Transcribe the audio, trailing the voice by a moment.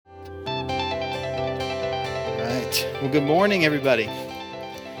right. Well, good morning, everybody.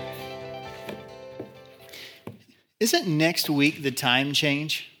 Isn't next week the time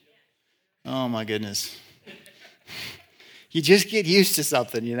change? Oh, my goodness. You just get used to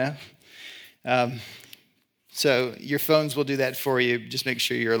something, you know? So your phones will do that for you. Just make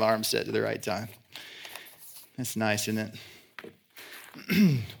sure your alarm's set to the right time. That's nice, isn't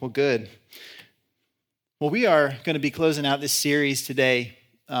it? Well, good. Well, we are going to be closing out this series today,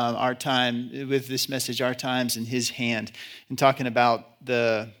 our time, with this message, Our Times in His Hand, and talking about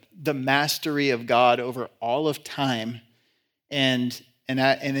the mastery of God over all of time, and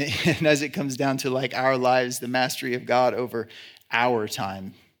as it comes down to like our lives, the mastery of God over our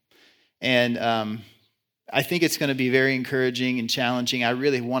time. And I think it's going to be very encouraging and challenging. I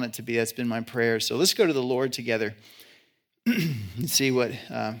really want it to be. That's been my prayer. So let's go to the Lord together and see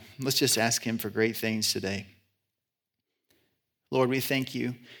let's just ask Him for great things today. Lord, we thank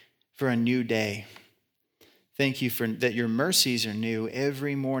you for a new day. Thank you for that your mercies are new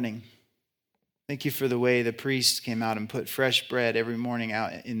every morning. Thank you for the way the priests came out and put fresh bread every morning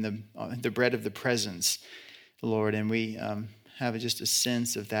out in the bread of the presence, Lord. And we have just a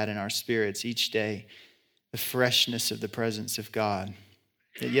sense of that in our spirits each day, the freshness of the presence of God.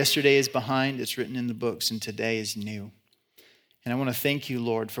 That yesterday is behind, it's written in the books, and today is new. And I want to thank you,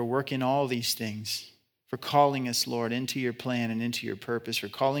 Lord, for working all these things, for calling us, Lord, into your plan and into your purpose, for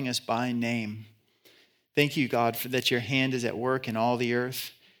calling us by name. Thank you, God, for that your hand is at work in all the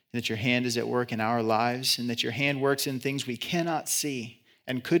earth, and that your hand is at work in our lives, and that your hand works in things we cannot see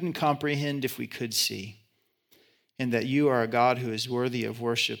and couldn't comprehend if we could see. And that you are a God who is worthy of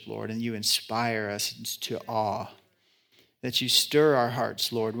worship, Lord, and you inspire us to awe. That you stir our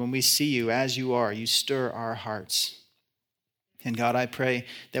hearts, Lord. When we see you as you are, you stir our hearts. And God, I pray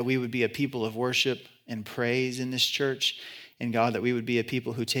that we would be a people of worship and praise in this church. And God, that we would be a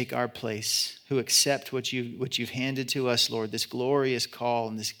people who take our place, who accept what you've handed to us, Lord, this glorious call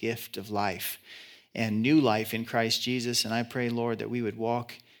and this gift of life and new life in Christ Jesus. And I pray, Lord, that we would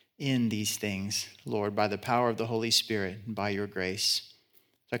walk in these things, Lord, by the power of the Holy Spirit and by your grace.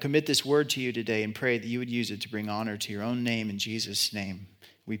 So I commit this word to you today and pray that you would use it to bring honor to your own name. In Jesus' name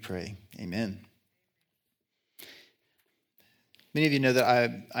we pray. Amen. Many of you know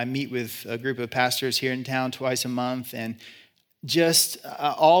that I meet with a group of pastors here in town twice a month, and just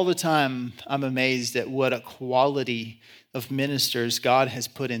all the time I'm amazed at what a quality of ministers God has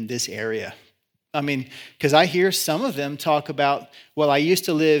put in this area. I mean, because I hear some of them talk about, well, I used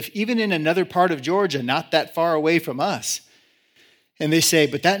to live even in another part of Georgia, not that far away from us. And they say,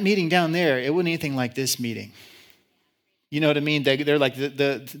 but that meeting down there, it wasn't anything like this meeting. You know what I mean? They're like,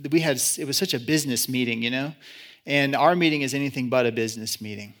 it was such a business meeting, you know? And our meeting is anything but a business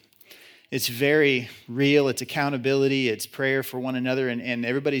meeting. It's very real. It's accountability. It's prayer for one another. And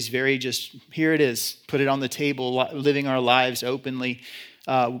everybody's very just, here it is, put it on the table, living our lives openly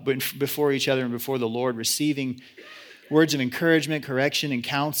before each other and before the Lord, receiving words of encouragement, correction, and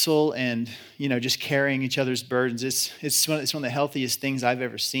counsel, and, you know, just carrying each other's burdens. It's one of the healthiest things I've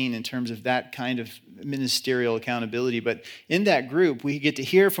ever seen in terms of that kind of ministerial accountability. But in that group, we get to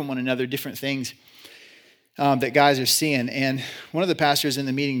hear from one another different things that guys are seeing. And one of the pastors in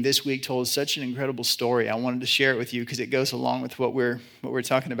the meeting this week told such an incredible story. I wanted to share it with you because it goes along with what we're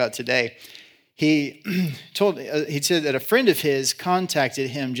talking about today. He said that a friend of his contacted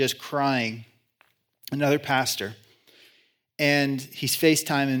him just crying, another pastor, and he's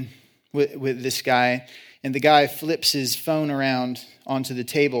FaceTiming with this guy, and the guy flips his phone around onto the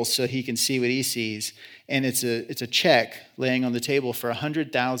table so he can see what he sees, and it's a check laying on the table for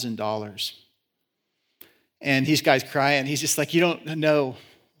 $100,000. And these guys crying. He's just like, you don't know,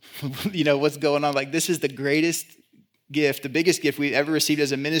 what's going on. Like, this is the greatest gift, the biggest gift we've ever received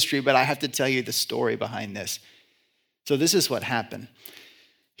as a ministry, but I have to tell you the story behind this. So this is what happened.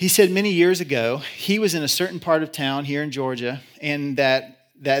 He said many years ago, he was in a certain part of town here in Georgia, and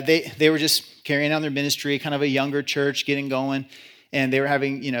that they were just carrying on their ministry, kind of a younger church getting going, and they were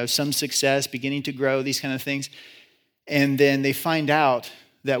having, some success, beginning to grow, these kind of things. And then they find out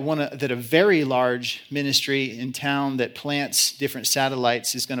that a very large ministry in town that plants different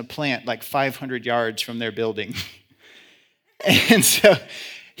satellites is going to plant like 500 yards from their building. And so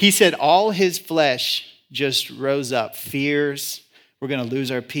he said all his flesh just rose up. Fears, we're going to lose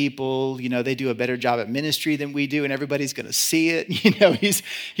our people. They do a better job at ministry than we do, and everybody's going to see it.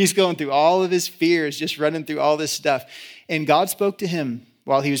 He's going through all of his fears, just running through all this stuff. And God spoke to him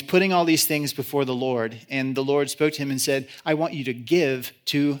while he was putting all these things before the Lord. And the Lord spoke to him and said, I want you to give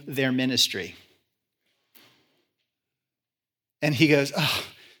to their ministry. And he goes,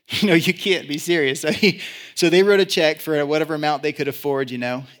 you can't be serious. So they wrote a check for whatever amount they could afford,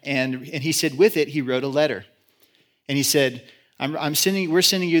 and he said with it, he wrote a letter. And he said, we're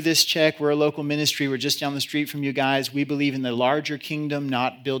sending you this check. We're a local ministry. We're just down the street from you guys. We believe in the larger kingdom,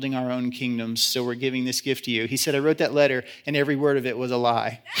 not building our own kingdoms. So we're giving this gift to you. He said, I wrote that letter and every word of it was a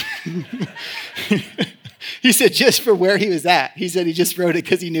lie. He said, just for where he was at. He said he just wrote it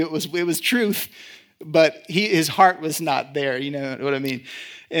because he knew it was truth, but his heart was not there. You know what I mean?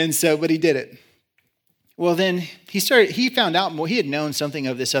 And so, but he did it. Well, then he found out more. He had known something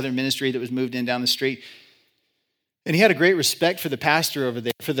of this other ministry that was moved in down the street. And he had a great respect for the pastor over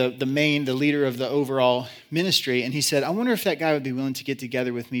there, for the leader of the overall ministry. And he said, I wonder if that guy would be willing to get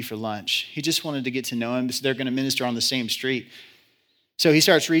together with me for lunch. He just wanted to get to know him because they're going to minister on the same street. So he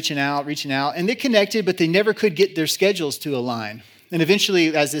starts reaching out, and they connected, but they never could get their schedules to align. And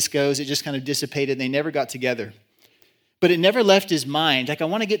eventually, as this goes, it just kind of dissipated. They never got together. But it never left his mind. Like, I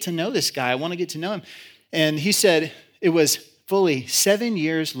want to get to know this guy. I want to get to know him. And he said it was fully 7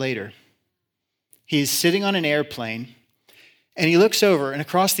 years later. He's sitting on an airplane, and he looks over, and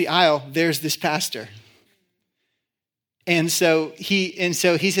across the aisle, there's this pastor. And so he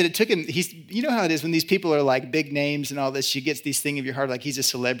said it took him, you know how it is when these people are like big names and all this, you get these things of your heart, like he's a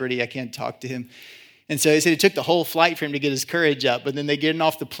celebrity, I can't talk to him. And so he said it took the whole flight for him to get his courage up, but then they get him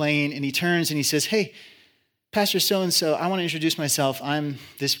off the plane, and he turns and he says, hey, Pastor so-and-so, I want to introduce myself. I'm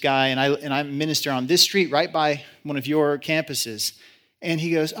this guy, and I minister on this street right by one of your campuses. And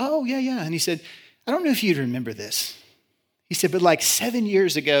he goes, oh, yeah. And he said, I don't know if you'd remember this. He said, but like 7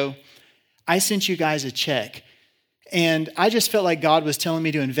 years ago, I sent you guys a check. And I just felt like God was telling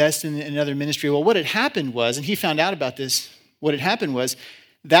me to invest in another ministry. Well, what had happened was, and he found out about this, what had happened was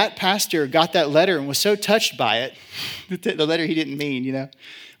that pastor got that letter and was so touched by it, the letter he didn't mean,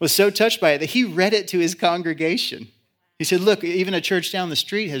 was so touched by it that he read it to his congregation. He said, look, even a church down the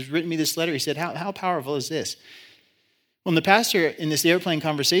street has written me this letter. He said, how powerful is this? Well, the pastor in this airplane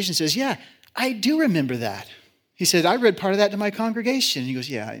conversation says, yeah, I do remember that. He said, I read part of that to my congregation. He goes,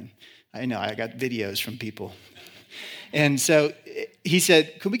 yeah, I know. I got videos from people. And so he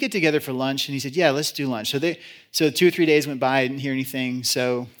said, could we get together for lunch? And he said, yeah, let's do lunch. So 2 or 3 days went by. I didn't hear anything.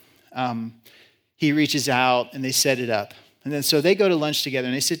 So he reaches out and they set it up. And then so they go to lunch together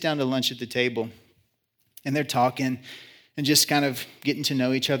and they sit down to lunch at the table. And they're talking and just kind of getting to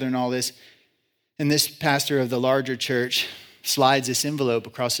know each other and all this. And this pastor of the larger church slides this envelope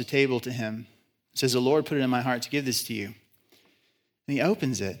across the table to him. Says, the Lord put it in my heart to give this to you. And he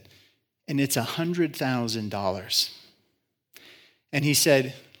opens it, and it's $100,000. And he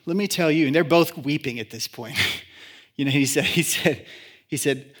said, let me tell you, and they're both weeping at this point. He said,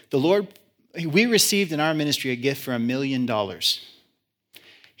 the Lord, we received in our ministry a gift for $1 million.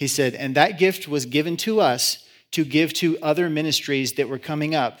 He said, and that gift was given to us to give to other ministries that were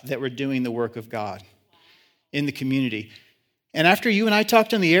coming up that were doing the work of God in the community. And after you and I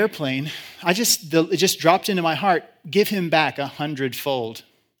talked on the airplane, it just dropped into my heart, give him back 100-fold.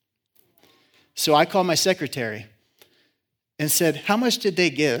 So I called my secretary and said, how much did they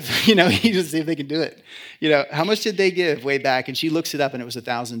give? He just see if they can do it. How much did they give way back? And she looks it up and it was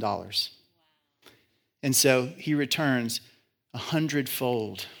 $1,000. And so he returns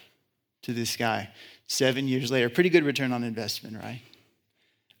 100-fold to this guy 7 years later. Pretty good return on investment, right?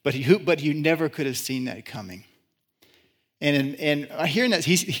 But you never could have seen that coming. And hearing that,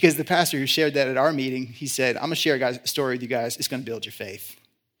 because the pastor who shared that at our meeting, he said, I'm going to share a story with you guys. It's going to build your faith.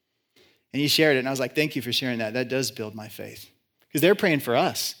 And he shared it, and I was like, thank you for sharing that. That does build my faith. Because they're praying for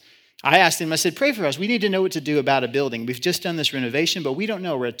us. I asked him, I said, pray for us. We need to know what to do about a building. We've just done this renovation, but we don't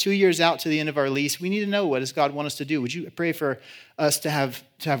know. We're 2 years out to the end of our lease. We need to know, what does God want us to do? Would you pray for us to have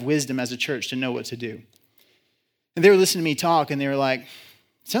wisdom as a church to know what to do? And they were listening to me talk, and they were like,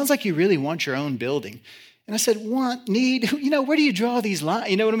 sounds like you really want your own building. And I said, want, need, where do you draw these lines?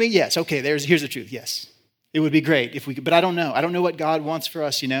 You know what I mean? Yes, okay, here's the truth, yes. It would be great if we could, but I don't know. I don't know what God wants for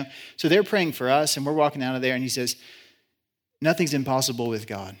us, So they're praying for us, and we're walking out of there, and he says, nothing's impossible with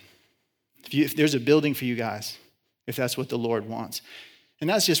God. If there's a building for you guys, if that's what the Lord wants. And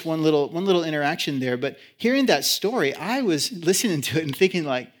that's just one little interaction there. But hearing that story, I was listening to it and thinking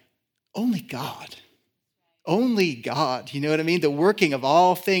like, only God. Only God, you know what I mean? The working of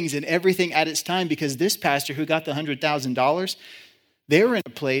all things and everything at its time, because this pastor who got the $100,000, they were in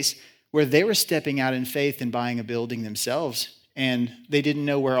a place where they were stepping out in faith and buying a building themselves, and they didn't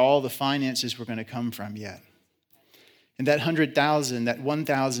know where all the finances were going to come from yet. And that $100,000, that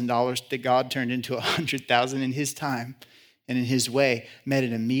 $1,000 that God turned into $100,000 in his time and in his way, met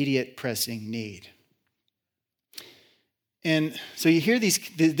an immediate pressing need. And so you hear this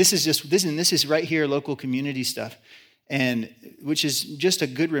is right here, local community stuff, and which is just a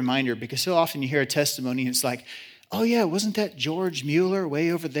good reminder, because so often you hear a testimony and it's like, oh yeah, wasn't that George Mueller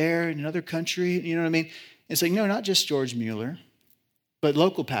way over there in another country? You know what I mean? It's like, no, not just George Mueller, but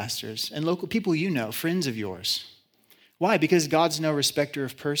local pastors and local people you know, friends of yours. Why? Because God's no respecter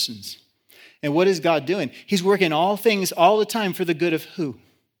of persons. And what is God doing? He's working all things all the time for the good of who?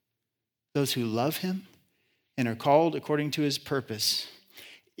 Those who love him and are called according to his purpose,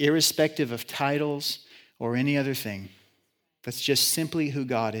 irrespective of titles or any other thing. That's just simply who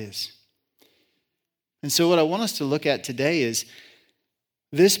God is. And so what I want us to look at today is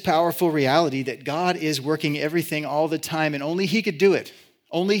this powerful reality that God is working everything all the time, and only he could do it.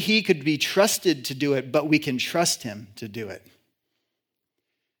 Only he could be trusted to do it, but we can trust him to do it.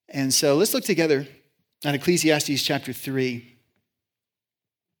 And so let's look together at Ecclesiastes chapter 3.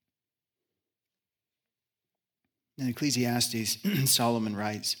 In Ecclesiastes, Solomon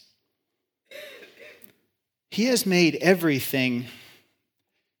writes, he has made everything,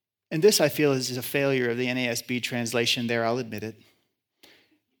 and this I feel is a failure of the NASB translation there, I'll admit it.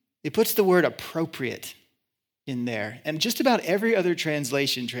 It puts the word appropriate in there, and just about every other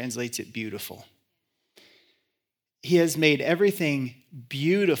translation translates it beautiful. He has made everything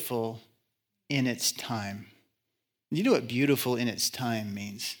beautiful in its time. You know what beautiful in its time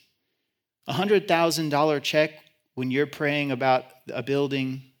means? $100,000 check when you're praying about a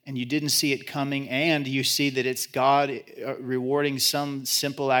building and you didn't see it coming, and you see that it's God rewarding some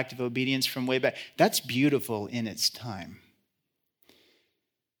simple act of obedience from way back. That's beautiful in its time.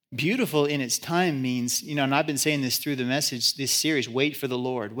 Beautiful in its time means, and I've been saying this through the message, this series, wait for the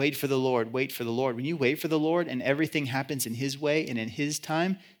Lord, wait for the Lord, wait for the Lord. When you wait for the Lord and everything happens in his way and in his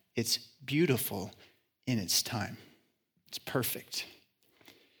time, it's beautiful in its time. It's perfect.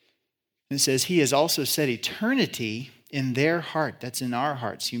 And it says, he has also set eternity in their heart. That's in our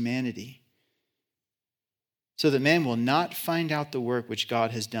hearts, humanity. So that man will not find out the work which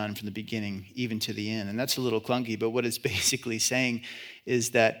God has done from the beginning, even to the end. And that's a little clunky, but what it's basically saying is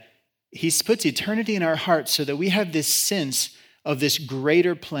that he puts eternity in our hearts so that we have this sense of this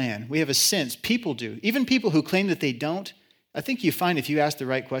greater plan. We have a sense, people do. Even people who claim that they don't, I think you find if you ask the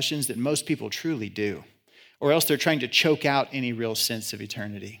right questions that most people truly do. Or else they're trying to choke out any real sense of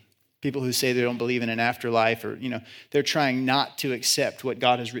eternity. People who say they don't believe in an afterlife, or, they're trying not to accept what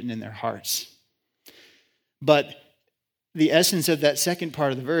God has written in their hearts. But the essence of that second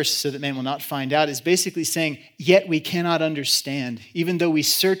part of the verse, so that man will not find out, is basically saying, yet we cannot understand. Even though we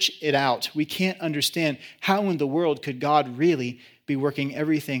search it out, we can't understand how in the world could God really be working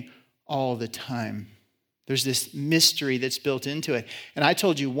everything all the time. There's this mystery that's built into it. And I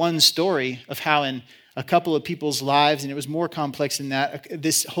told you one story of how in a couple of people's lives, and it was more complex than that,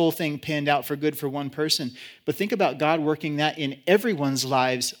 this whole thing panned out for good for one person. But think about God working that in everyone's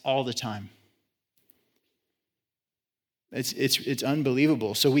lives all the time. It's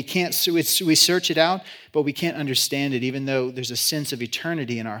unbelievable. So we search it out, but we can't understand it, even though there's a sense of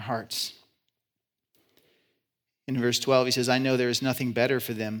eternity in our hearts. In verse 12, he says, I know there is nothing better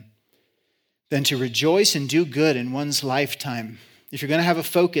for them than to rejoice and do good in one's lifetime. If you're going to have a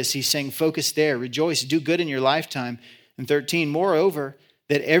focus, he's saying focus there. Rejoice, do good in your lifetime. And 13, moreover,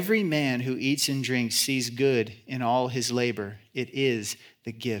 that every man who eats and drinks sees good in all his labor. It is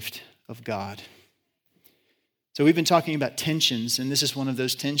the gift of God. So we've been talking about tensions, and this is one of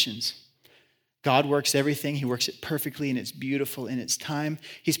those tensions. God works everything. He works it perfectly, and it's beautiful in its time.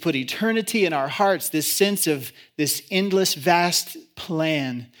 He's put eternity in our hearts, this sense of this endless, vast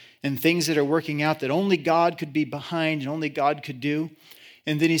plan and things that are working out that only God could be behind and only God could do.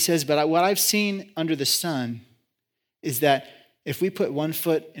 And then he says, but what I've seen under the sun is that if we put one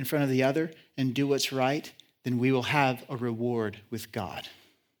foot in front of the other and do what's right, then we will have a reward with God.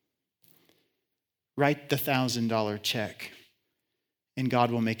 Write the $1,000 check, and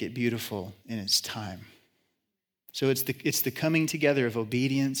God will make it beautiful in its time. So it's the coming together of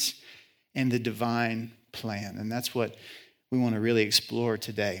obedience and the divine plan, and that's what we want to really explore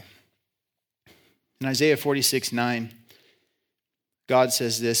today. In Isaiah 46:9, God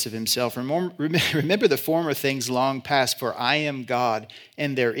says this of himself, remember the former things long past, for I am God,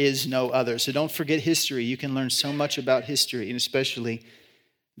 and there is no other. So don't forget history. You can learn so much about history, and especially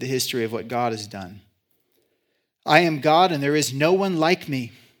the history of what God has done. I am God, and there is no one like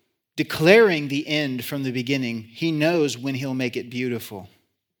me, declaring the end from the beginning. He knows when he'll make it beautiful.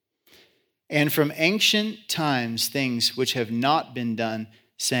 And from ancient times, things which have not been done,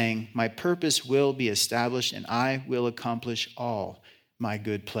 saying, my purpose will be established, and I will accomplish all my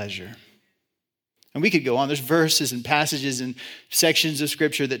good pleasure. And we could go on. There's verses and passages and sections of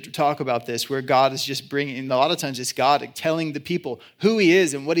Scripture that talk about this, where God is just bringing, and a lot of times it's God telling the people who he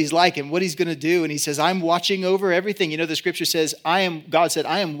is and what he's like and what he's going to do. And he says, I'm watching over everything. The Scripture says, God said,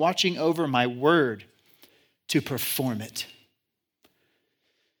 I am watching over my word to perform it,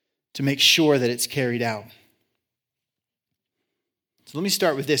 to make sure that it's carried out. So let me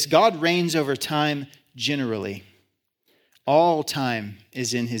start with this. God reigns over time generally. All time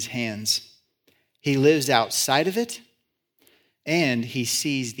is in his hands. He lives outside of it, and he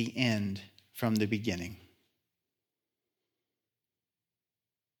sees the end from the beginning.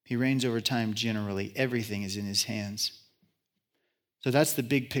 He reigns over time generally. Everything is in his hands. So that's the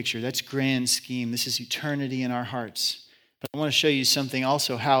big picture. That's grand scheme. This is eternity in our hearts. But I want to show you something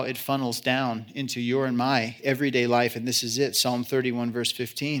also, how it funnels down into your and my everyday life. And this is it. Psalm 31, verse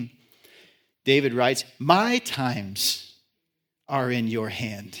 15. David writes, "My times are in your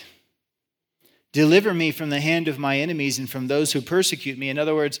hand. Deliver me from the hand of my enemies and from those who persecute me." In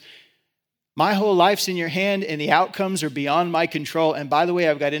other words, my whole life's in your hand and the outcomes are beyond my control. And by the way,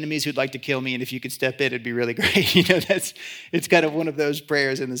 I've got enemies who'd like to kill me. And if you could step in, it'd be really great. It's kind of one of those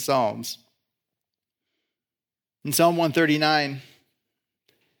prayers in the Psalms. In Psalm 139,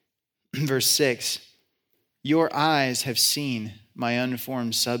 verse 6, "Your eyes have seen my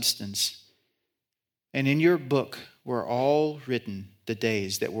unformed substance, and in your book were all written the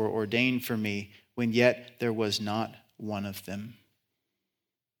days that were ordained for me, when yet there was not one of them."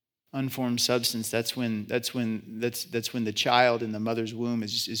 Unformed substance, that's when the child in the mother's womb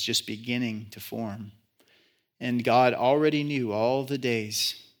is just beginning to form. And God already knew all the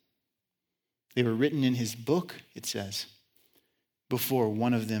days. They were written in his book, it says, before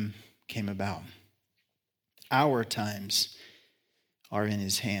one of them came about. Our times are in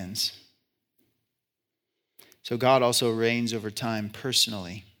his hands. So God also reigns over time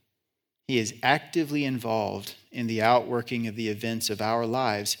personally. He is actively involved in the outworking of the events of our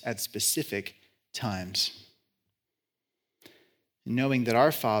lives at specific times. Knowing that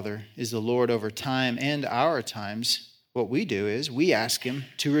our Father is the Lord over time and our times, what we do is we ask him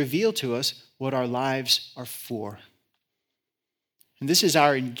to reveal to us what our lives are for. And this is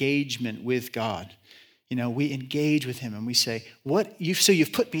our engagement with God. We engage with him and we say, so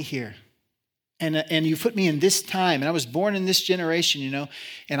you've put me here. And you put me in this time, and I was born in this generation,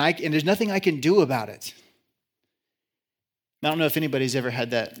 and there's nothing I can do about it. I don't know if anybody's ever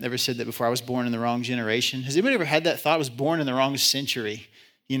said that before. I was born in the wrong generation. Has anybody ever had that thought? I was born in the wrong century,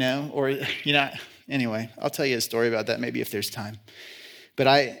 Anyway, I'll tell you a story about that maybe if there's time. But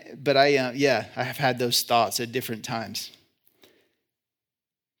I have had those thoughts at different times.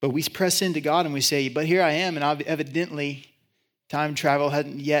 But we press into God and we say, but here I am, and evidently time travel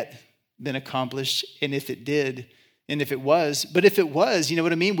hadn't yet been accomplished. And if it did, and if it was, you know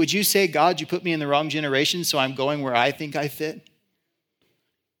what I mean? Would you say, God, you put me in the wrong generation, so I'm going where I think I fit?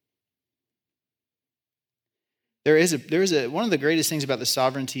 One of the greatest things about the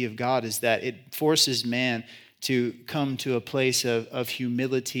sovereignty of God is that it forces man to come to a place of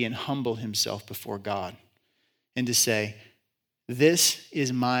humility and humble himself before God. And to say, this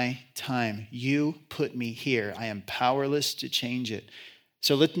is my time. You put me here. I am powerless to change it.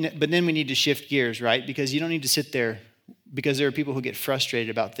 But then we need to shift gears, right? Because you don't need to sit there, because there are people who get frustrated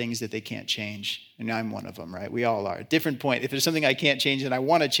about things that they can't change. And I'm one of them, right? We all are. At different point, if there's something I can't change and I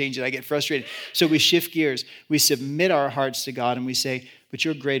want to change it, I get frustrated. So we shift gears. We submit our hearts to God and we say, but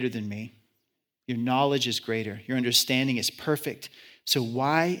you're greater than me. Your knowledge is greater. Your understanding is perfect. So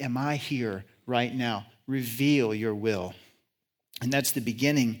why am I here right now? Reveal your will. And that's the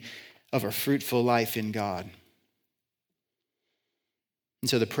beginning of a fruitful life in God. And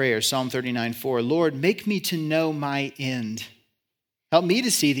so the prayer, Psalm 39:4, Lord, make me to know my end. Help me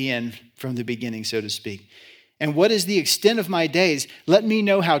to see the end from the beginning, so to speak. And what is the extent of my days? Let me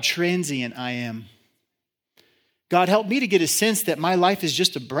know how transient I am. God, help me to get a sense that my life is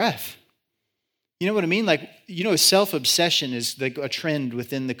just a breath. You know what I mean? Self-obsession is a trend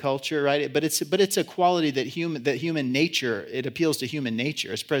within the culture, right? But it's a quality that human nature, it appeals to human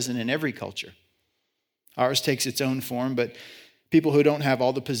nature. It's present in every culture. Ours takes its own form, but people who don't have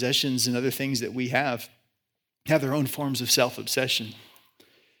all the possessions and other things that we have their own forms of self-obsession.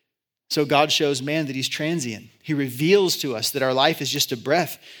 So God shows man that he's transient. He reveals to us that our life is just a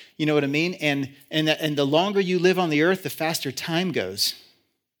breath. You know what I mean? And the longer you live on the earth, the faster time goes.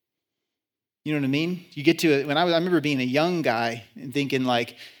 You know what I mean? You get to it. I remember being a young guy and thinking I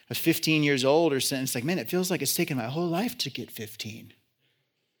was 15 years old or something. It's man, it feels like it's taken my whole life to get 15.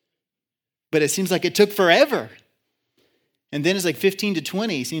 But it seems like it took forever. And then it's 15 to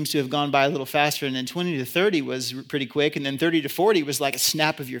 20 seems to have gone by a little faster. And then 20 to 30 was pretty quick. And then 30 to 40 was like a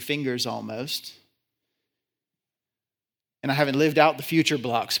snap of your fingers almost. And I haven't lived out the future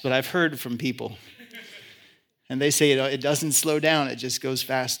blocks, but I've heard from people. And they say it doesn't slow down. It just goes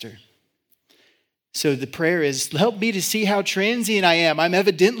faster. So the prayer is, help me to see how transient I am. I'm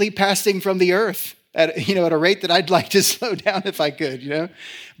evidently passing from the earth at a rate that I'd like to slow down if I could,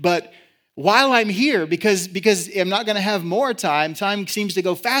 But while I'm here, because I'm not going to have more time. Time seems to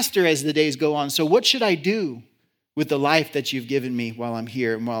go faster as the days go on. So what should I do with the life that you've given me while I'm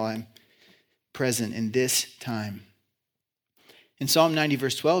here and while I'm present in this time? In Psalm 90,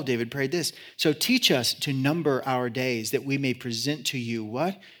 verse 12, David prayed this: so teach us to number our days, that we may present to you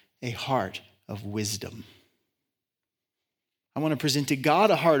what? A heart of wisdom. I want to present to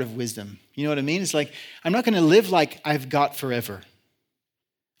God a heart of wisdom. You know what I mean? It's like, I'm not going to live like I've got forever.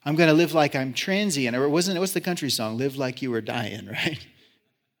 I'm going to live like I'm transient. Or what's the country song? Live like you were dying, right?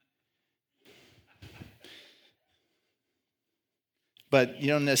 But you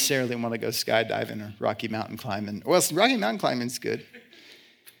don't necessarily want to go skydiving or Rocky Mountain climbing. Well, Rocky Mountain climbing is good.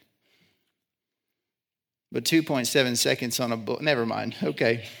 But 2.7 seconds on a book, never mind.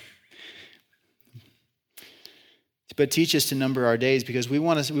 Okay. But teach us to number our days, because we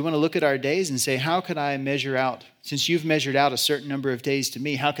want to look at our days and say, how can I measure out, since you've measured out a certain number of days to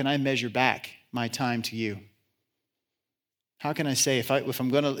me, how can I measure back my time to you? How can I say, if I'm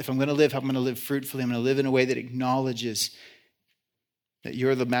going to live, I'm going to live fruitfully, I'm going to live in a way that acknowledges that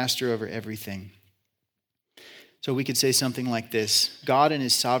you're the master over everything. So we could say something like this: God in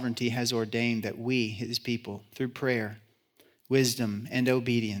his sovereignty has ordained that we, his people, through prayer, wisdom, and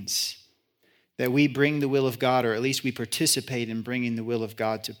obedience, that we bring the will of God, or at least we participate in bringing the will of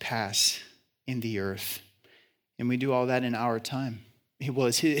God to pass in the earth. And we do all that in our time. And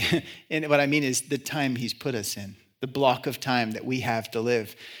what I mean is the time he's put us in. The block of time that we have to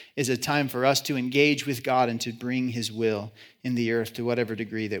live is a time for us to engage with God and to bring his will in the earth to whatever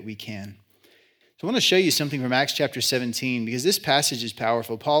degree that we can. So I want to show you something from Acts chapter 17, because this passage is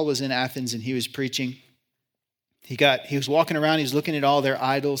powerful. Paul was in Athens and he was preaching. He was walking around, he was looking at all their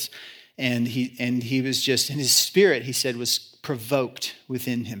idols, and he was just, in his spirit, he said, was provoked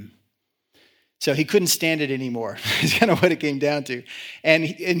within him. So he couldn't stand it anymore. It's kind of what it came down to. And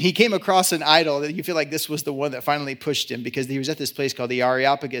he came across an idol that you feel like this was the one that finally pushed him, because he was at this place called the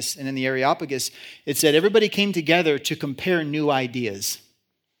Areopagus. And in the Areopagus, it said everybody came together to compare new ideas,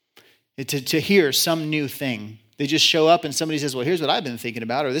 to hear some new thing. They just show up and somebody says, well, here's what I've been thinking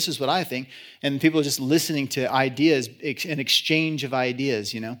about, or this is what I think. And people are just listening to ideas, an exchange of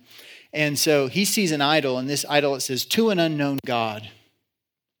ideas, you know. And so he sees an idol, and this idol, it says, to an unknown God.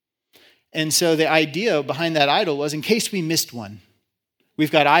 And so the idea behind that idol was, in case we missed one.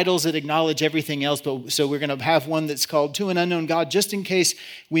 We've got idols that acknowledge everything else, but so we're going to have one that's called to an unknown God, just in case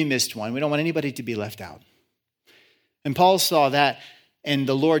we missed one. We don't want anybody to be left out. And Paul saw that, and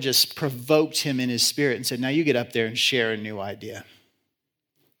the Lord just provoked him in his spirit and said, now you get up there and share a new idea.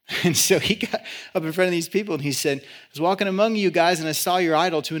 And so he got up in front of these people and he said, I was walking among you guys and I saw your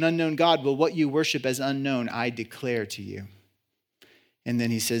idol to an unknown God. Well, what you worship as unknown, I declare to you. And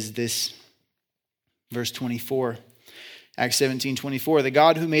then he says this, verse 24, Acts 17:24, the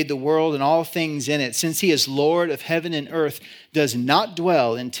God who made the world and all things in it, since he is Lord of heaven and earth, does not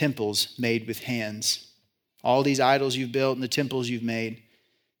dwell in temples made with hands. All these idols you've built and the temples you've made,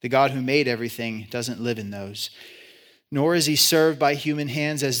 the God who made everything doesn't live in those. Nor is he served by human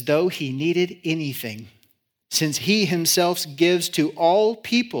hands as though he needed anything, since he himself gives to all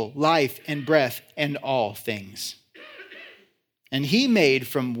people life and breath and all things. And he made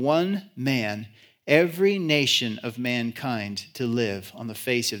from one man every nation of mankind to live on the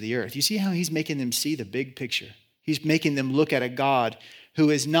face of the earth. You see how he's making them see the big picture? He's making them look at a God who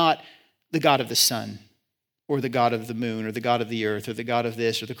is not the God of the sun or the God of the moon or the God of the earth or the God of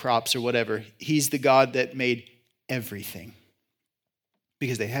this or the crops or whatever. He's the God that made everything,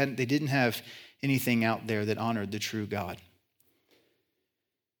 because they didn't have anything out there that honored the true God.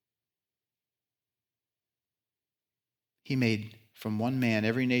 He made from one man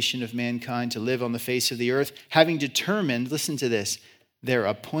every nation of mankind to live on the face of the earth, having determined, listen to this, their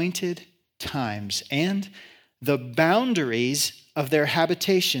appointed times and the boundaries of their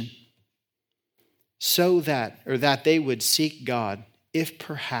habitation, so that they would seek God, if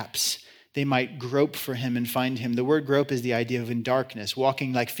perhaps they might grope for him and find him. The word grope is the idea of in darkness,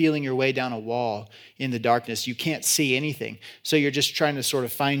 walking, like feeling your way down a wall in the darkness. You can't see anything, so you're just trying to sort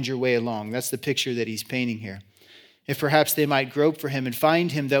of find your way along. That's the picture that he's painting here. If perhaps they might grope for him and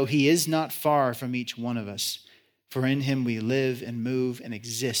find him, though he is not far from each one of us. For in him we live and move and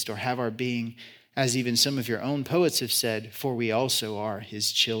exist, or have our being, as even some of your own poets have said, for we also are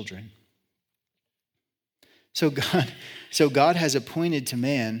his children. So God has appointed to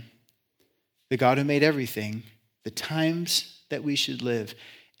man, the God who made everything, the times that we should live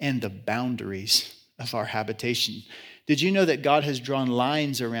and the boundaries of our habitation. Did you know that God has drawn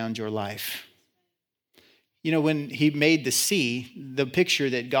lines around your life? You know, when he made the sea, the picture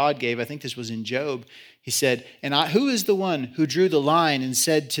that God gave, I think this was in Job, He said, who is the one who drew the line and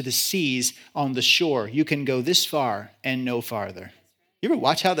said to the seas on the shore, you can go this far and no farther? You ever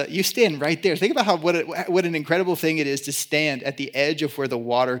watch how you stand right there? Think about what an incredible thing it is to stand at the edge of where the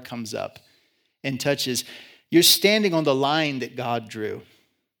water comes up and touches. You're standing on the line that God drew.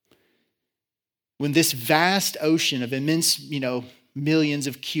 When this vast ocean of immense, millions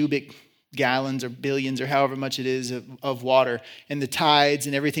of cubic gallons or billions or however much it is of water, and the tides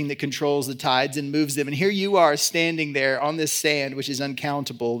and everything that controls the tides and moves them. And here you are standing there on this sand, which is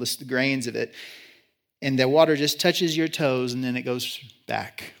uncountable, the grains of it. And the water just touches your toes and then it goes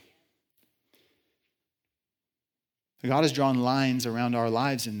back. God has drawn lines around our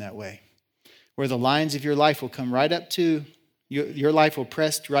lives in that way, where the lines of your life will come right up to, your life will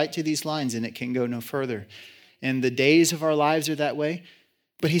press right to these lines and it can go no further. And the days of our lives are that way.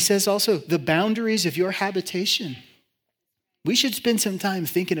 But he says also the boundaries of your habitation. We should spend some time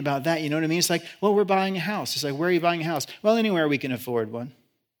thinking about that. You know what I mean? It's like, well, we're buying a house. It's like, where are you buying a house? Well, anywhere we can afford one.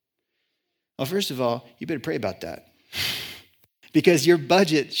 Well, first of all, you better pray about that. Because your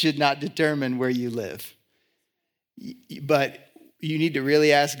budget should not determine where you live. But you need to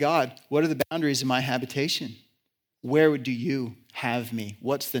really ask God, what are the boundaries of my habitation? Where do you have me?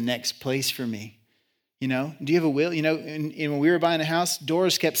 What's the next place for me? Do you have a will? And when we were buying a house,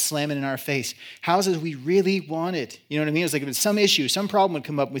 doors kept slamming in our face. Houses we really wanted. You know what I mean? It was like if some issue, some problem would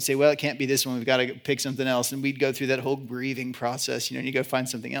come up, we'd say, well, it can't be this one. We've got to pick something else. And we'd go through that whole grieving process, and you go find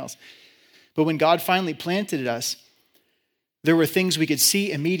something else. But when God finally planted us, there were things we could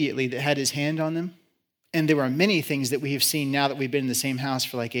see immediately that had his hand on them. And there were many things that we have seen now that we've been in the same house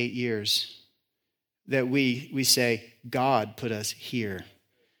for like 8 years that we say, God put us here.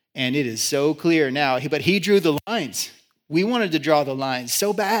 And it is so clear now. But he drew the lines. We wanted to draw the lines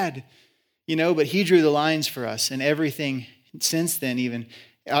so bad, but he drew the lines for us. And everything since then even,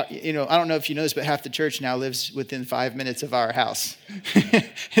 I don't know if you know this, but half the church now lives within 5 minutes of our house.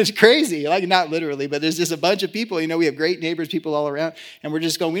 It's crazy. Like, not literally, but there's just a bunch of people. We have great neighbors, people all around. And we're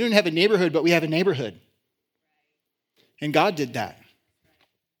just going, we don't have a neighborhood, but we have a neighborhood. And God did that.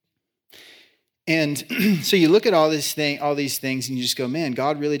 And so you look at all these things and you just go, man,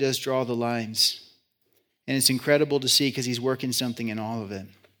 God really does draw the lines. And it's incredible to see because he's working something in all of it.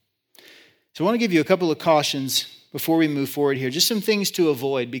 So I want to give you a couple of cautions before we move forward here. Just some things to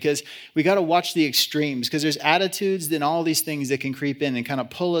avoid, because we got to watch the extremes, because there's attitudes and all these things that can creep in and kind of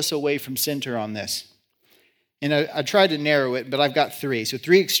pull us away from center on this. And I tried to narrow it, but I've got 3. So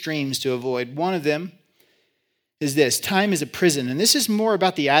 3 extremes to avoid. One of them is this: time is a prison. And this is more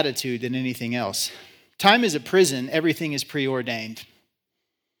about the attitude than anything else. Time is a prison. Everything is preordained.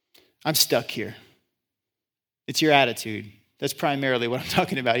 I'm stuck here. It's your attitude. That's primarily what I'm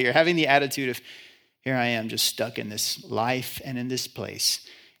talking about here. Having the attitude of, here I am just stuck in this life and in this place.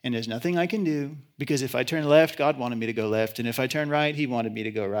 And there's nothing I can do, because if I turn left, God wanted me to go left. And if I turn right, he wanted me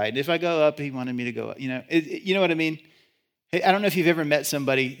to go right. And if I go up, he wanted me to go up. You know what I mean? I don't know if you've ever met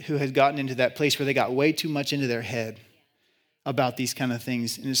somebody who has gotten into that place where they got way too much into their head about these kind of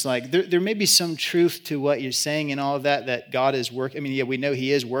things. And it's like, there may be some truth to what you're saying and all of that God is working. I mean, yeah, we know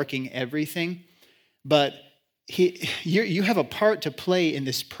he is working everything, but you have a part to play in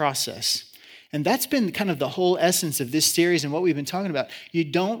this process. And that's been kind of the whole essence of this series and what we've been talking about. You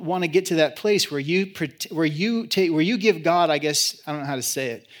don't want to get to that place where you give God, I guess, I don't know how to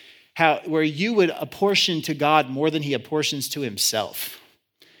say it, where you would apportion to God more than he apportions to himself.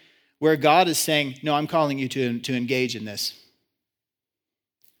 Where God is saying, no, I'm calling you to engage in this.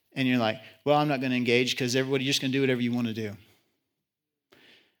 And you're like, well, I'm not going to engage because you're just going to do whatever you want to do.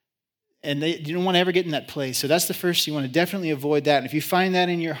 And you don't want to ever get in that place. So that's the first. You want to definitely avoid that. And if you find that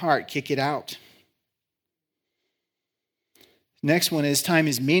in your heart, kick it out. Next one is time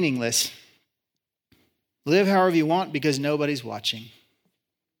is meaningless. Live however you want because nobody's watching.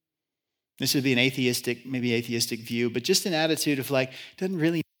 This would be an atheistic view, but just an attitude of like, it doesn't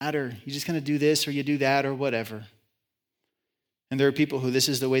really matter. You just kind of do this or you do that or whatever. And there are people who this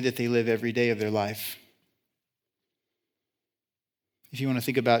is the way that they live every day of their life. If you want to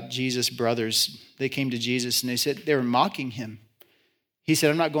think about Jesus' brothers, they came to Jesus and they were mocking him. He said,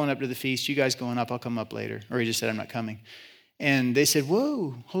 I'm not going up to the feast. You guys going up, I'll come up later. Or he just said, I'm not coming. And they said,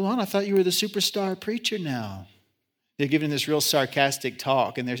 whoa, hold on. I thought you were the superstar preacher now. They're giving this real sarcastic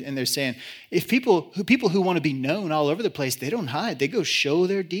talk. And they're saying, if people who want to be known all over the place, they don't hide. They go show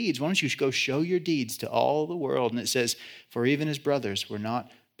their deeds. Why don't you go show your deeds to all the world? And it says, for even his brothers were not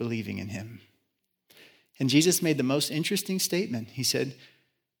believing in him. And Jesus made the most interesting statement. He said,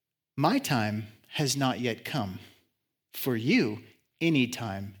 my time has not yet come. For you, any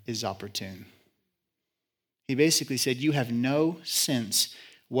time is opportune. He basically said, you have no sense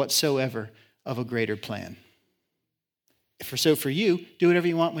whatsoever of a greater plan. So for you, do whatever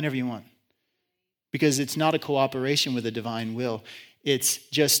you want, whenever you want. Because it's not a cooperation with the divine will. It's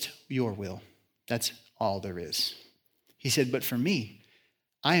just your will. That's all there is. He said, but for me,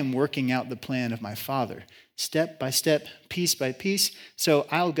 I am working out the plan of my Father, step by step, piece by piece. So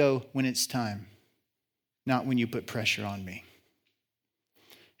I'll go when it's time, not when you put pressure on me.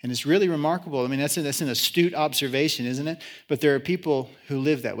 And it's really remarkable. I mean, that's an astute observation, isn't it? But there are people who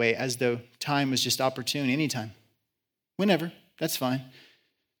live that way as though time was just opportune anytime. Whenever, that's fine.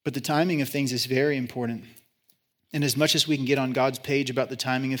 But the timing of things is very important. And as much as we can get on God's page about the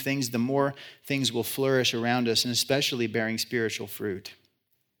timing of things, the more things will flourish around us, and especially bearing spiritual fruit.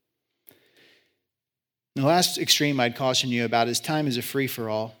 The last extreme I'd caution you about is time is a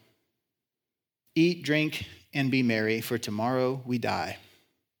free-for-all. Eat, drink, and be merry, for tomorrow we die.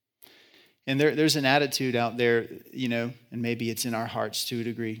 And there's an attitude out there, and maybe it's in our hearts to a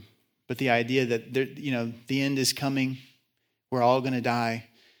degree, but the idea that the end is coming, we're all going to die.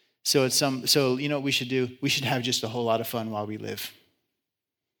 So you know what we should do? We should have just a whole lot of fun while we live.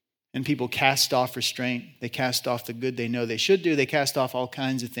 And people cast off restraint. They cast off the good they know they should do. They cast off all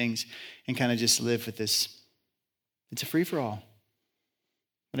kinds of things and kind of just live with this. It's a free-for-all.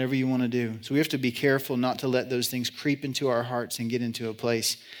 Whatever you want to do. So we have to be careful not to let those things creep into our hearts and get into a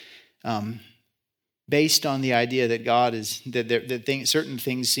place based on the idea that God is, certain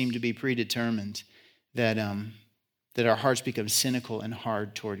things seem to be predetermined, that our hearts become cynical and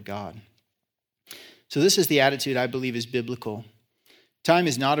hard toward God. So this is the attitude I believe is biblical. Time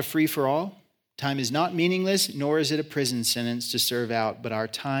is not a free-for-all. Time is not meaningless, nor is it a prison sentence to serve out, but our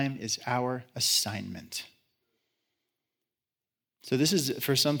time is our assignment. So this is,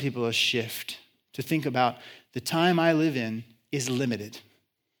 for some people, a shift to think about the time I live in is limited.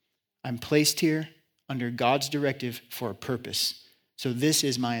 I'm placed here under God's directive for a purpose. So this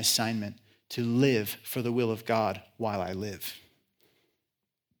is my assignment, to live for the will of God while I live.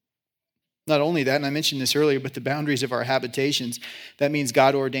 Not only that, and I mentioned this earlier, but the boundaries of our habitations, that means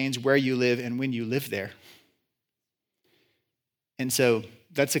God ordains where you live and when you live there. And so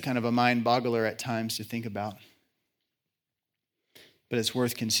that's a kind of a mind boggler at times to think about. But it's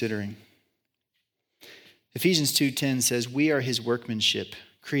worth considering. Ephesians 2:10 says, we are his workmanship,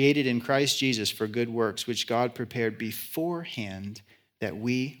 created in Christ Jesus for good works, which God prepared beforehand that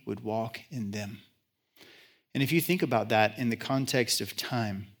we would walk in them. And if you think about that in the context of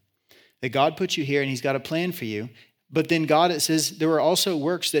time, that God put you here and he's got a plan for you, but then God, it says, there were also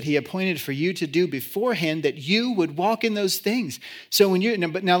works that he appointed for you to do beforehand that you would walk in those things. So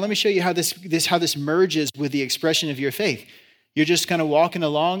when but now let me show you how this merges with the expression of your faith. You're just kind of walking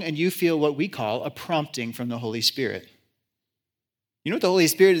along and you feel what we call a prompting from the Holy Spirit. You know what the Holy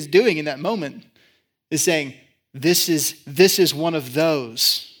Spirit is doing in that moment? Is saying, this is one of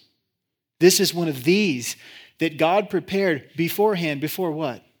those. This is one of these that God prepared beforehand. Before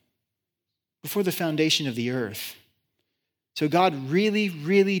what? Before the foundation of the earth. So God really,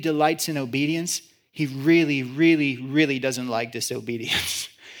 really delights in obedience. He really, really, really doesn't like disobedience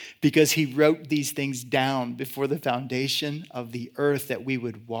because he wrote these things down before the foundation of the earth that we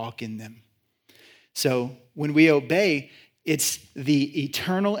would walk in them. So when we obey, it's the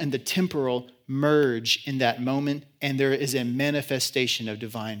eternal and the temporal merge in that moment, and there is a manifestation of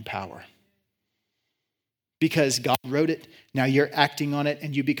divine power. Because God wrote it, now you're acting on it,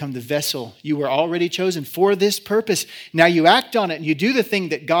 and you become the vessel. You were already chosen for this purpose. Now you act on it, and you do the thing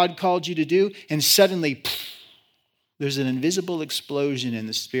that God called you to do, and suddenly, there's an invisible explosion in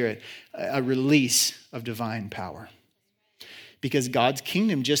the Spirit, a release of divine power. Because God's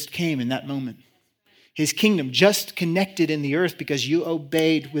kingdom just came in that moment. His kingdom just connected in the earth because you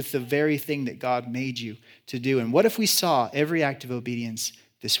obeyed with the very thing that God made you to do. And what if we saw every act of obedience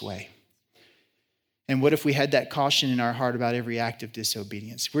this way? And what if we had that caution in our heart about every act of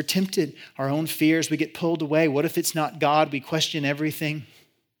disobedience? We're tempted, our own fears, we get pulled away. What if it's not God? We question everything.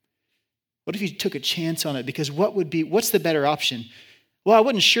 What if you took a chance on it? Because what's the better option? Well, I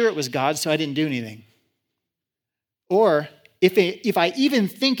wasn't sure it was God, so I didn't do anything. Or if I even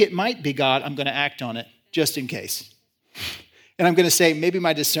think it might be God, I'm going to act on it just in case. And I'm going to say, maybe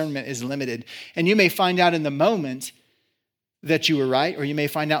my discernment is limited. And you may find out in the moment that you were right, or you may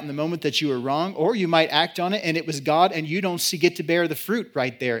find out in the moment that you were wrong, or you might act on it and it was God and you don't get to bear the fruit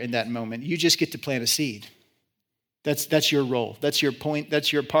right there in that moment. You just get to plant a seed. That's your role. That's your point.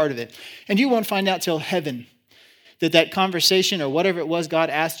 That's your part of it. And you won't find out till heaven that conversation or whatever it was God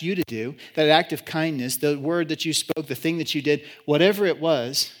asked you to do, that act of kindness, the word that you spoke, the thing that you did, whatever it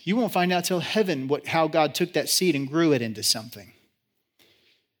was, you won't find out till heaven how God took that seed and grew it into something.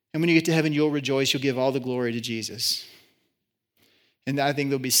 And when you get to heaven, you'll rejoice. You'll give all the glory to Jesus. And I think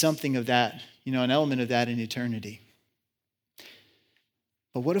there'll be something of that an element of that in eternity.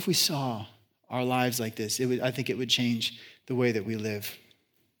 But what if we saw our lives like this? I think it would change the way that we live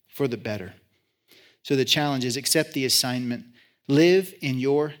for the better. So the challenge is accept the assignment, live in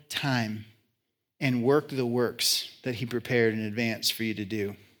your time, and work the works that he prepared in advance for you to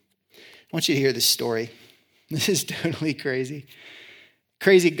do. I want you to hear this story. This is totally crazy.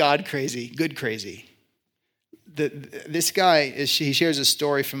 Crazy, God crazy, good crazy. This guy, he shares a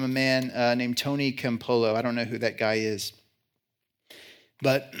story from a man named Tony Campolo. I don't know who that guy is.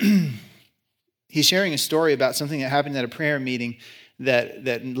 But he's sharing a story about something that happened at a prayer meeting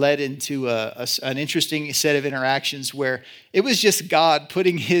that led into an interesting set of interactions where it was just God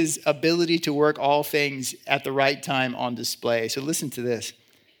putting his ability to work all things at the right time on display. So listen to this.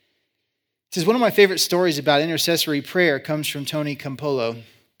 It says, one of my favorite stories about intercessory prayer comes from Tony Campolo.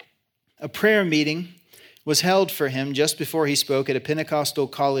 A prayer meeting was held for him just before he spoke at a Pentecostal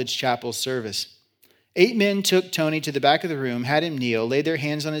college chapel service. 8 men took Tony to the back of the room, had him kneel, laid their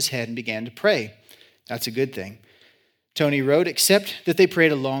hands on his head, and began to pray. That's a good thing. Tony wrote, except that they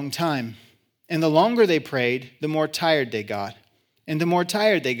prayed a long time. And the longer they prayed, the more tired they got. And the more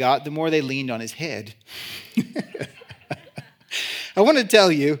tired they got, the more they leaned on his head. I want to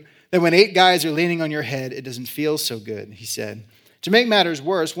tell you that when 8 guys are leaning on your head, it doesn't feel so good, he said. To make matters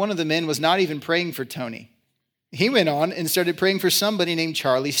worse, one of the men was not even praying for Tony. He went on and started praying for somebody named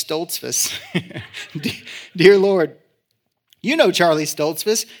Charlie Stoltzfus. Dear Lord, you know Charlie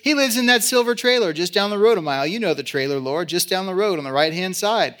Stoltzfus. He lives in that silver trailer just down the road a mile. You know the trailer, Lord, just down the road on the right-hand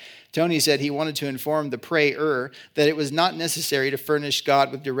side. Tony said he wanted to inform the prayer that it was not necessary to furnish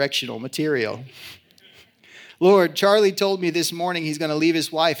God with directional material. Lord, Charlie told me this morning he's going to leave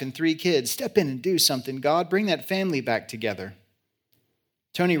his wife and 3 kids. Step in and do something, God. Bring that family back together.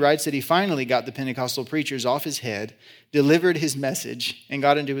 Tony writes that he finally got the Pentecostal preachers off his head, delivered his message, and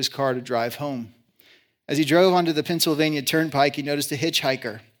got into his car to drive home. As he drove onto the Pennsylvania Turnpike, he noticed a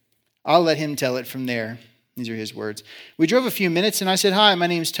hitchhiker. I'll let him tell it from there. These are his words. We drove a few minutes, and I said, hi, my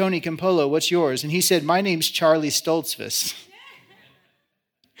name's Tony Campolo. What's yours? And he said, my name's Charlie Stoltzfus.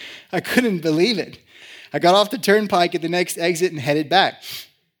 I couldn't believe it. I got off the turnpike at the next exit and headed back.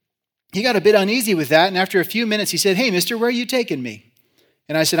 He got a bit uneasy with that, and after a few minutes, he said, hey, mister, where are you taking me?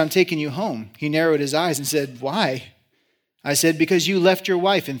 And I said, I'm taking you home. He narrowed his eyes and said, why? I said, because you left your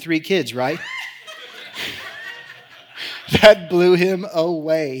wife and 3 kids, right? That blew him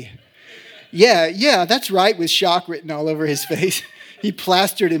away. Yeah, that's right, with shock written all over his face. He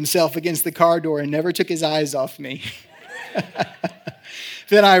plastered himself against the car door and never took his eyes off me.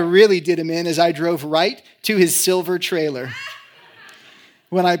 Then I really did him in as I drove right to his silver trailer.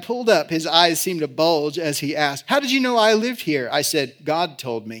 When I pulled up, his eyes seemed to bulge as he asked, how did you know I lived here? I said, God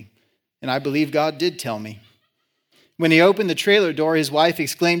told me, and I believe God did tell me. When he opened the trailer door, his wife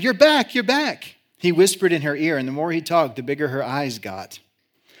exclaimed, you're back, you're back. He whispered in her ear, and the more he talked, the bigger her eyes got.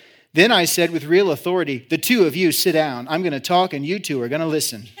 Then I said with real authority, the 2 of you sit down. I'm going to talk, and you 2 are going to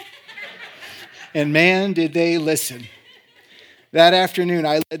listen. And man, did they listen. That afternoon,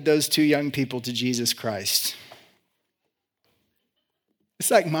 I led those 2 young people to Jesus Christ. It's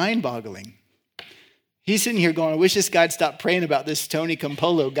like mind-boggling. He's sitting here going, I wish this guy'd stop praying about this Tony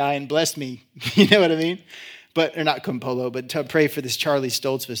Campolo guy and bless me. You know what I mean? Or not Campolo, but to pray for this Charlie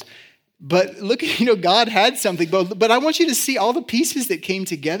Stoltzfus. But look, God had something. But I want you to see all the pieces that came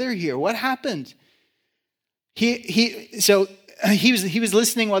together here. What happened? He was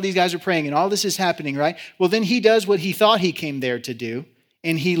listening while these guys were praying, and all this is happening, right? Well, then he does what he thought he came there to do.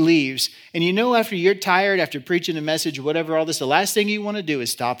 And he leaves. And after you're tired, after preaching a message, whatever, all this, the last thing you want to do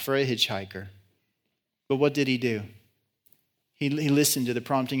is stop for a hitchhiker. But what did he do? He listened to the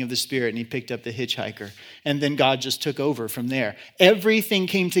prompting of the Spirit and he picked up the hitchhiker. And then God just took over from there. Everything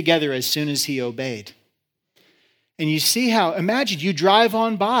came together as soon as he obeyed. And you see how, imagine you drive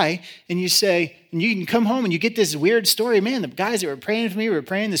on by and you say, and you can come home and you get this weird story. Man, the guys that were praying for me were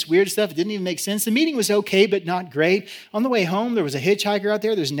praying this weird stuff. It didn't even make sense. The meeting was okay, but not great. On the way home, there was a hitchhiker out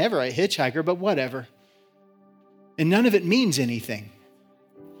there. There's never a hitchhiker, but whatever. And none of it means anything.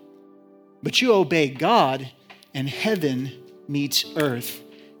 But you obey God and heaven meets earth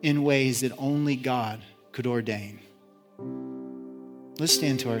in ways that only God could ordain. Let's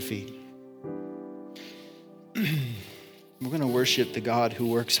stand to our feet. We're going to worship the God who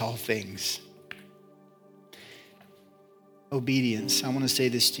works all things. Obedience. I want to say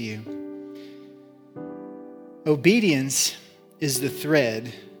this to you. Obedience is the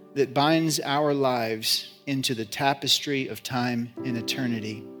thread that binds our lives into the tapestry of time and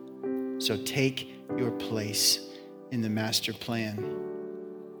eternity. So take your place in the master plan.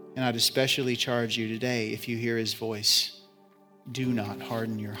 And I'd especially charge you today, if you hear his voice, do not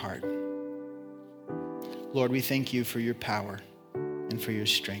harden your heart. Lord, we thank you for your power and for your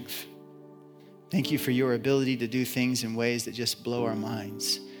strength. Thank you for your ability to do things in ways that just blow our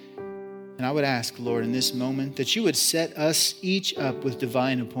minds. And I would ask, Lord, in this moment, that you would set us each up with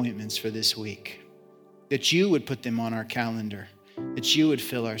divine appointments for this week, that you would put them on our calendar, that you would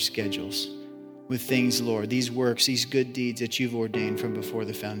fill our schedules with things, Lord, these works, these good deeds that you've ordained from before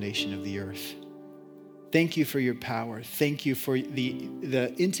the foundation of the earth. Thank you for your power. Thank you for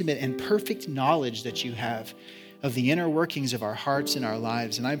the intimate and perfect knowledge that you have of the inner workings of our hearts and our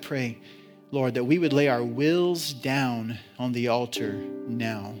lives. And I pray, Lord, that we would lay our wills down on the altar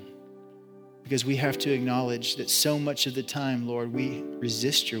now, because we have to acknowledge that so much of the time, Lord, we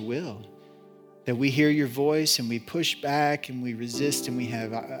resist your will, that we hear your voice and we push back and we resist, and we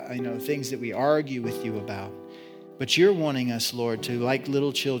have, things that we argue with you about. But you're wanting us, Lord, to, like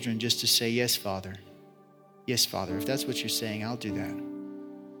little children, just to say, yes, Father. Yes, Father. If that's what you're saying, I'll do that.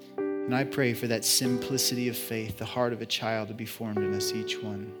 And I pray for that simplicity of faith, the heart of a child, to be formed in us, each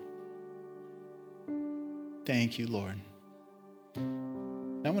one. Thank you, Lord.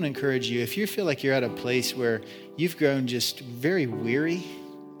 I want to encourage you, if you feel like you're at a place where you've grown just very weary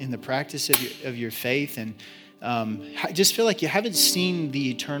in the practice of your faith, and just feel like you haven't seen the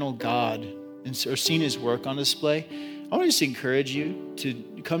eternal God or seen his work on display, I want to just encourage you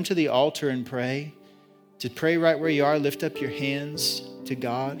to come to the altar and pray, to pray right where you are. Lift up your hands to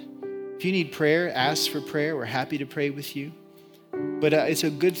God. If you need prayer, ask for prayer. We're happy to pray with you. But it's a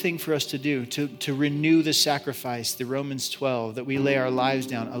good thing for us to do, to renew the sacrifice, the Romans 12, that we lay our lives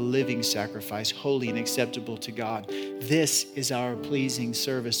down, a living sacrifice, holy and acceptable to God. This is our pleasing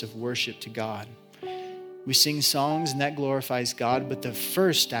service of worship to God. We sing songs and that glorifies God, but the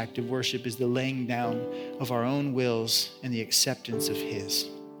first act of worship is the laying down of our own wills and the acceptance of his.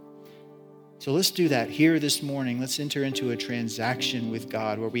 So let's do that here this morning. Let's enter into a transaction with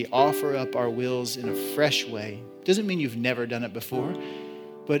God where we offer up our wills in a fresh way. Doesn't mean you've never done it before,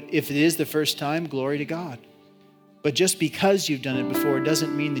 but if it is the first time, glory to God. But just because you've done it before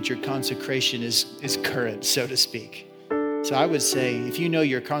doesn't mean that your consecration is current, so to speak. So I would say, if you know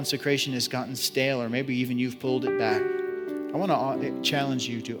your consecration has gotten stale, or maybe even you've pulled it back, I want to challenge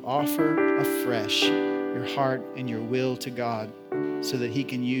you to offer afresh your heart and your will to God, so that he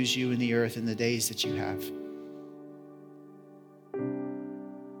can use you in the earth in the days that you have.